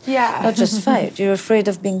homeless. Yeah. Not just fired. You're afraid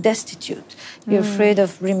of being destitute. You're afraid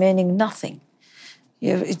of remaining nothing.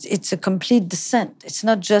 It's a complete descent. It's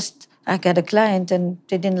not just, I got a client and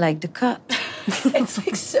they didn't like the cut. It's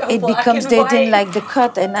like so It black becomes and they white. didn't like the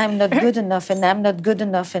cut and I'm not good enough and I'm not good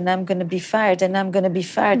enough and I'm going to be fired and I'm going to be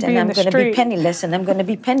fired and I'm going to be penniless and I'm going to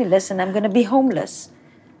be penniless and I'm going to be homeless.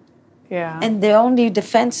 Yeah. And the only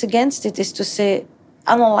defense against it is to say,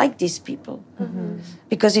 I don't like these people.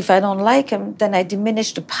 Because if I don't like them, then I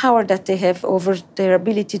diminish the power that they have over their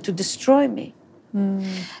ability to destroy me.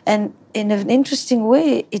 And in an interesting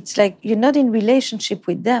way, it's like you're not in relationship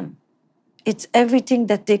with them. It's everything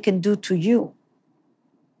that they can do to you.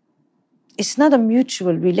 It's not a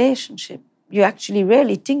mutual relationship. You actually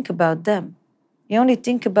rarely think about them. You only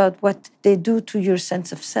think about what they do to your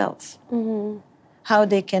sense of self. How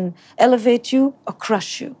they can elevate you or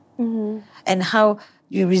crush you. And how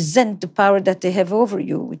you resent the power that they have over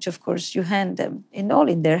you, which of course you hand them all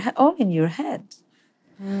in your head.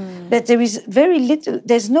 But there is very little,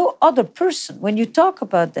 there's no other person. When you talk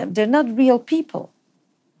about them, they're not real people.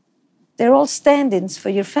 They're all stand-ins for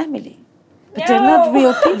your family. But they're not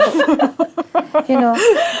real people.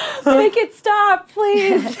 Make it stop,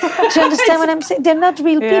 please. Do you understand what I'm saying? They're not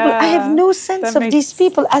real people. I have no sense of these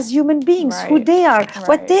people as human beings, who they are,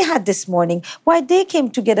 what they had this morning, why they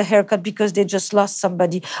came to get a haircut because they just lost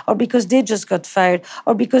somebody, or because they just got fired,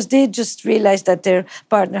 or because they just realized that their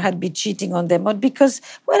partner had been cheating on them, or because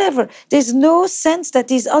whatever. There's no sense that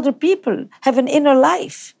these other people have an inner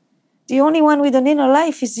life. The only one with an inner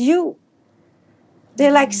life is you.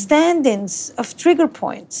 They're like stand-ins of trigger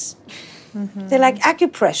points. They're like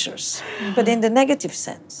acupressures, but in the negative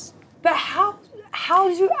sense. But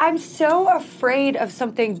I'm so afraid of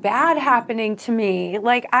something bad happening to me.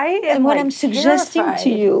 Like, I am, and what like, I'm suggesting terrified. to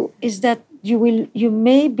you is that you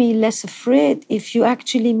may be less afraid if you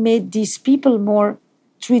actually made these people more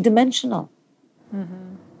three-dimensional.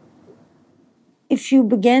 If you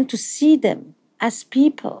began to see them as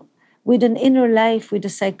people with an inner life, with a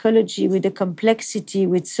psychology, with a complexity,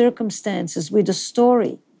 with circumstances, with a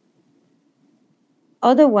story.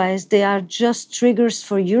 Otherwise, they are just triggers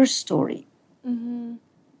for your story.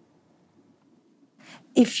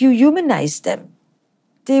 If you humanize them,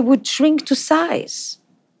 they would shrink to size.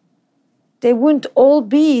 They wouldn't all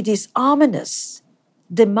be these ominous,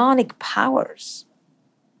 demonic powers.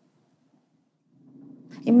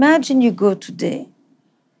 Imagine you go today,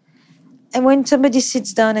 and when somebody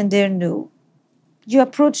sits down and they're new, you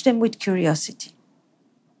approach them with curiosity.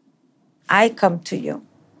 I come to you.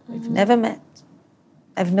 We've never met.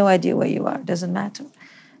 I have no idea where you are. Doesn't matter.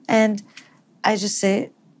 And I just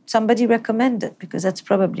say, somebody recommended, because that's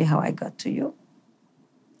probably how I got to you.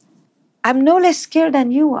 I'm no less scared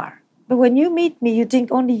than you are. But when you meet me, you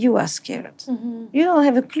think only you are scared. You don't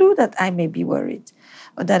have a clue that I may be worried,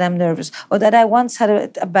 or that I'm nervous, or that I once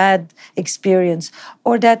had a bad experience,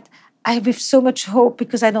 or that I have so much hope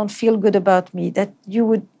because I don't feel good about me, that you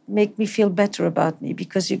would make me feel better about me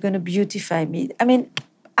because you're going to beautify me. I mean,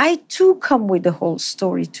 I too come with the whole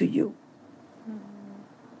story to you.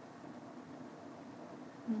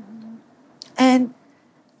 And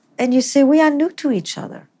and you say, we are new to each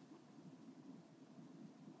other.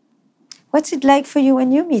 What's it like for you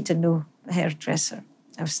when you meet a new hairdresser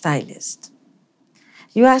or stylist?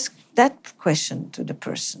 You ask that question to the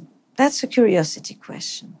person. That's a curiosity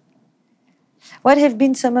question. What have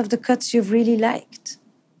been some of the cuts you've really liked?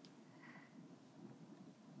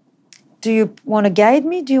 Do you want to guide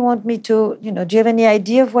me? Do you want me to, do you have any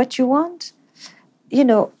idea of what you want? In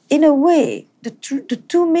a way, the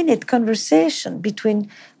 2-minute conversation between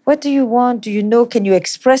what do you want, do you know, can you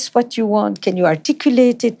express what you want, can you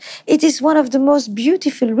articulate it? It is one of the most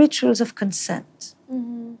beautiful rituals of consent.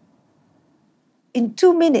 Mm-hmm. In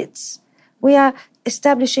 2 minutes, we are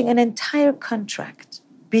establishing an entire contract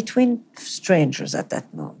between strangers at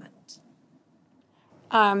that moment.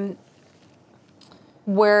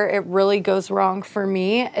 Where it really goes wrong for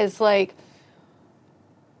me is like,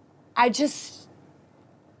 I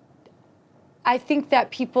think that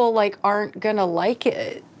people like aren't gonna like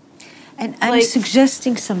it. And I'm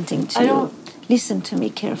suggesting something to you. Listen to me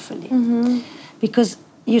carefully. Mm-hmm. Because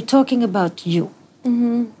you're talking about you.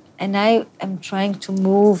 Mm-hmm. And I am trying to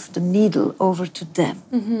move the needle over to them.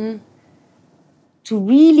 Mm-hmm. To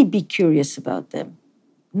really be curious about them.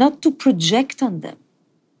 Not to project on them.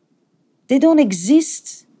 They don't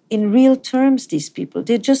exist in real terms, these people.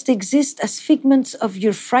 They just exist as figments of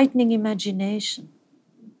your frightening imagination.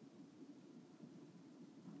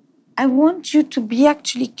 I want you to be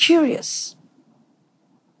actually curious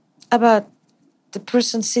about the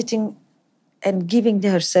person sitting and giving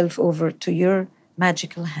herself over to your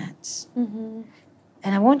magical hands. Mm-hmm.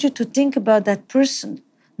 And I want you to think about that person,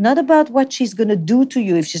 not about what she's going to do to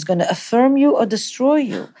you, if she's going to affirm you or destroy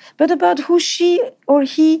you, but about who she or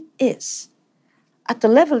he is at the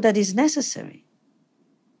level that is necessary.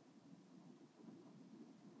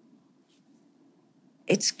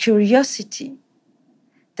 It's curiosity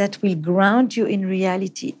that will ground you in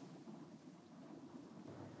reality.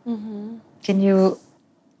 Mm-hmm. Can you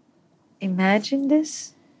imagine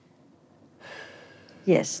this?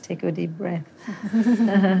 Yes, take a deep breath.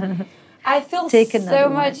 I feel so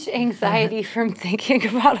much anxiety from thinking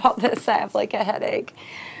about all this. I have like a headache.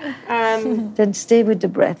 Then stay with the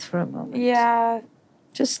breath for a moment. Yeah.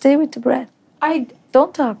 Just stay with the breath.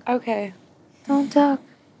 Don't talk. Okay. Don't talk.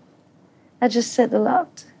 I just said a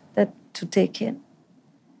lot that to take in.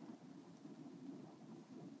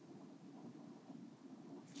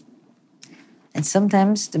 And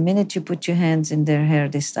sometimes the minute you put your hands in their hair,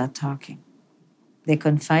 they start talking. They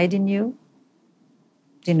confide in you.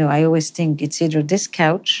 I always think it's either this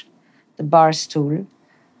couch, the bar stool,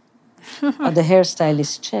 or the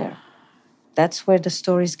hairstylist chair. That's where the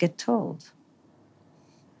stories get told.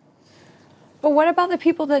 But what about the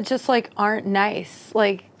people that just like aren't nice?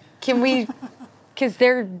 Like, can we, because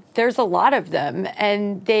there's a lot of them,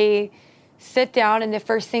 and they sit down and the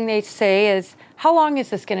first thing they say is, how long is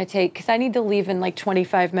this going to take? Because I need to leave in like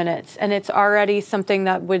 25 minutes. And it's already something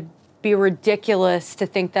that would be ridiculous to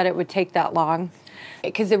think that it would take that long,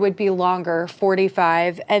 because it would be longer,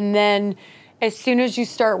 45. And then as soon as you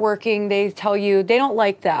start working, they tell you they don't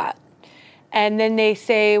like that. And then they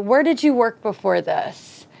say, where did you work before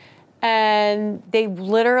this? And they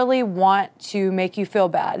literally want to make you feel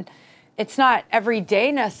bad. It's not every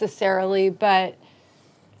day necessarily, but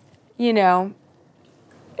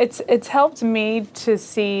It's helped me to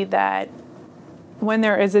see that when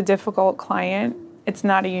there is a difficult client, it's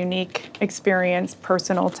not a unique experience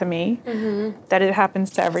personal to me, mm-hmm. that it happens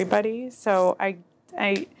to everybody. So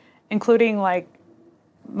I including like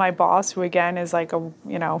my boss, who again is like a,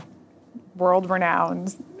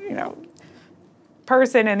 world-renowned,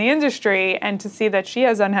 person in the industry, and to see that she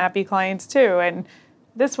has unhappy clients too, and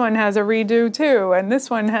this one has a redo too, and this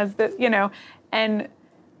one has and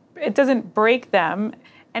it doesn't break them.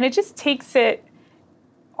 And it just takes it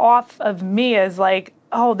off of me as like,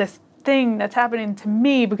 oh, this thing that's happening to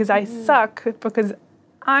me because I suck, because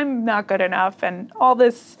I'm not good enough, and all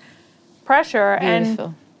this pressure.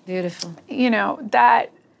 Beautiful.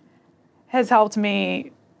 That has helped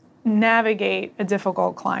me navigate a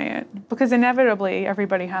difficult client, because inevitably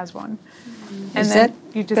everybody has one. Mm-hmm. And is that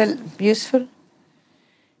you just useful?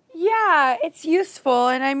 Yeah, it's useful.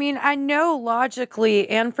 And I mean, I know logically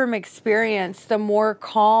and from experience, the more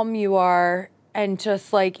calm you are and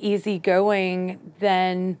just like easygoing,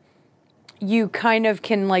 then you kind of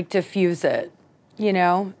can like diffuse it.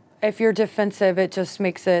 If you're defensive, it just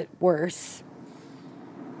makes it worse.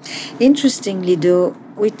 Interestingly, though,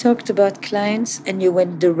 we talked about clients and you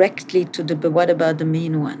went directly to but what about the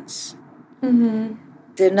mean ones? Mm-hmm.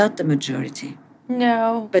 They're not the majority.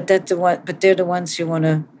 No. But they're the ones you want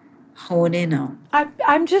to hone in on.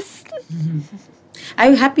 I'm just,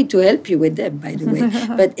 I'm happy to help you with them, by the way.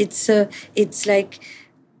 But it's like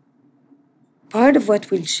part of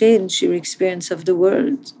what will change your experience of the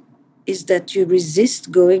world is that you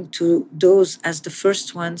resist going to those as the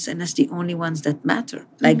first ones and as the only ones that matter,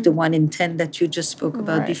 like the 1 in 10 that you just spoke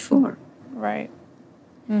about before. Right.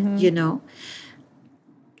 You know?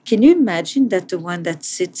 Can you imagine that the one that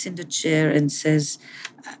sits in the chair and says,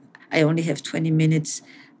 I only have 20 minutes,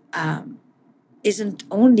 isn't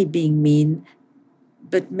only being mean,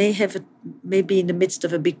 but may be in the midst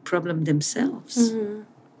of a big problem themselves.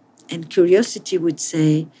 And curiosity would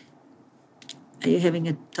say, are you having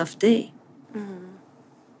a tough day?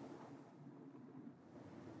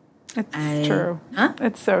 It's true. Huh?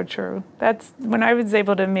 It's so true. That's when I was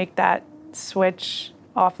able to make that switch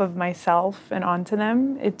off of myself and onto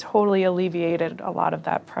them, it totally alleviated a lot of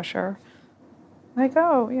that pressure. Like,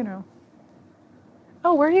 oh,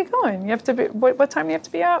 where are you going? You have to be, what time do you have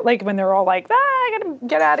to be out? Like when they're all like, I gotta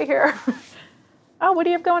get out of here. Oh, what do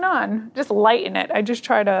you have going on? Just lighten it. I just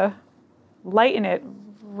try to lighten it,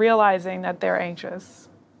 realizing that they're anxious.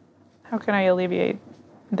 How can I alleviate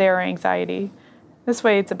their anxiety? This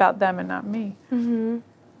way it's about them and not me.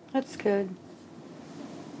 That's good.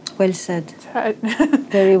 Well said.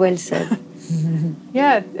 Very well said.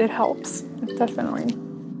 Yeah, it helps. Definitely.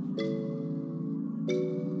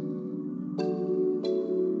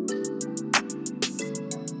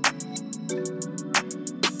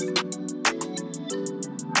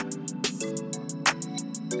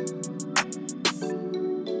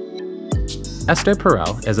 Esther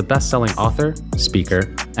Perel is a best-selling author,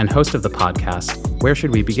 speaker, and host of the podcast, Where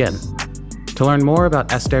Should We Begin? To learn more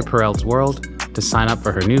about Esther Perel's world, to sign up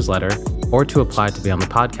for her newsletter, or to apply to be on the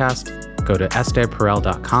podcast, go to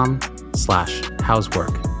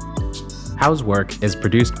estherperel.com/howswork. How's Work is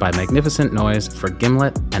produced by Magnificent Noise for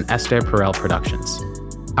Gimlet and Esther Perel Productions.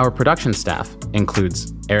 Our production staff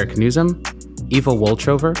includes Eric Newsom, Eva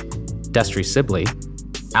Wolchover, Destry Sibley,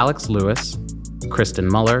 Alex Lewis, Kristen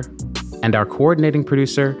Muller, and our coordinating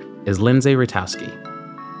producer is Lindsay Rutowski.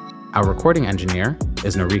 Our recording engineer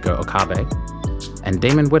is Noriko Okabe, and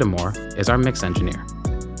Damon Whittemore is our mix engineer.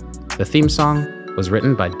 The theme song was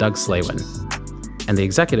written by Doug Slaywin, and the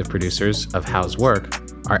executive producers of How's Work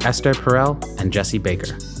are Esther Perel and Jesse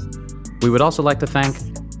Baker. We would also like to thank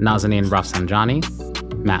Nazanin Rafsanjani,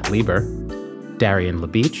 Matt Lieber, Darian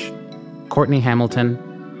LaBeach, Courtney Hamilton,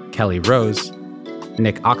 Kelly Rose,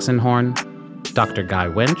 Nick Oxenhorn, Dr. Guy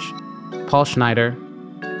Winch, Paul Schneider,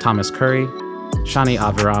 Thomas Curry, Shani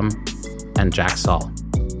Aviram, and Jack Saul.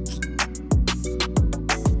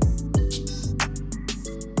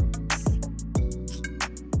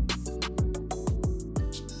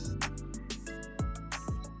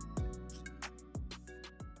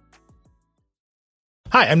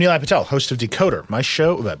 Hi, I'm Nilay Patel, host of Decoder, my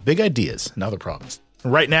show about big ideas and other problems.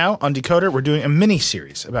 Right now on Decoder, we're doing a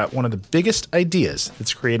mini-series about one of the biggest ideas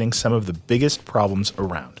that's creating some of the biggest problems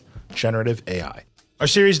around, generative AI. Our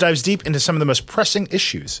series dives deep into some of the most pressing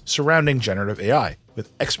issues surrounding generative AI,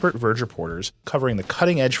 with expert Verge reporters covering the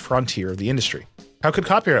cutting-edge frontier of the industry. How could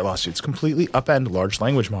copyright lawsuits completely upend large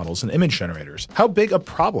language models and image generators? How big a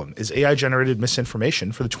problem is AI-generated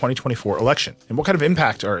misinformation for the 2024 election? And what kind of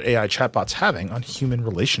impact are AI chatbots having on human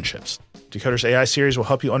relationships? Decoder's AI series will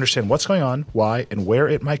help you understand what's going on, why, and where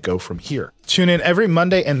it might go from here. Tune in every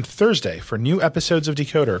Monday and Thursday for new episodes of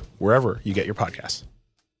Decoder, wherever you get your podcasts.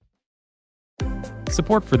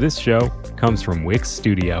 Support for this show comes from Wix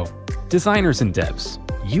Studio. Designers and devs,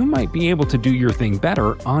 you might be able to do your thing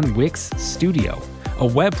better on Wix Studio, a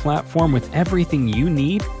web platform with everything you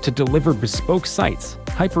need to deliver bespoke sites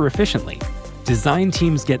hyper-efficiently. Design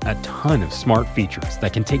teams get a ton of smart features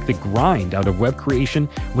that can take the grind out of web creation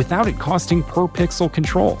without it costing per pixel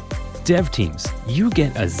control. Dev teams, you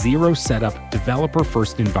get a zero setup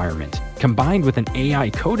developer-first environment combined with an AI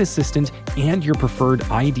code assistant and your preferred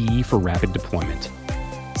IDE for rapid deployment.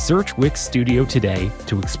 Search Wix Studio today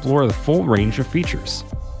to explore the full range of features.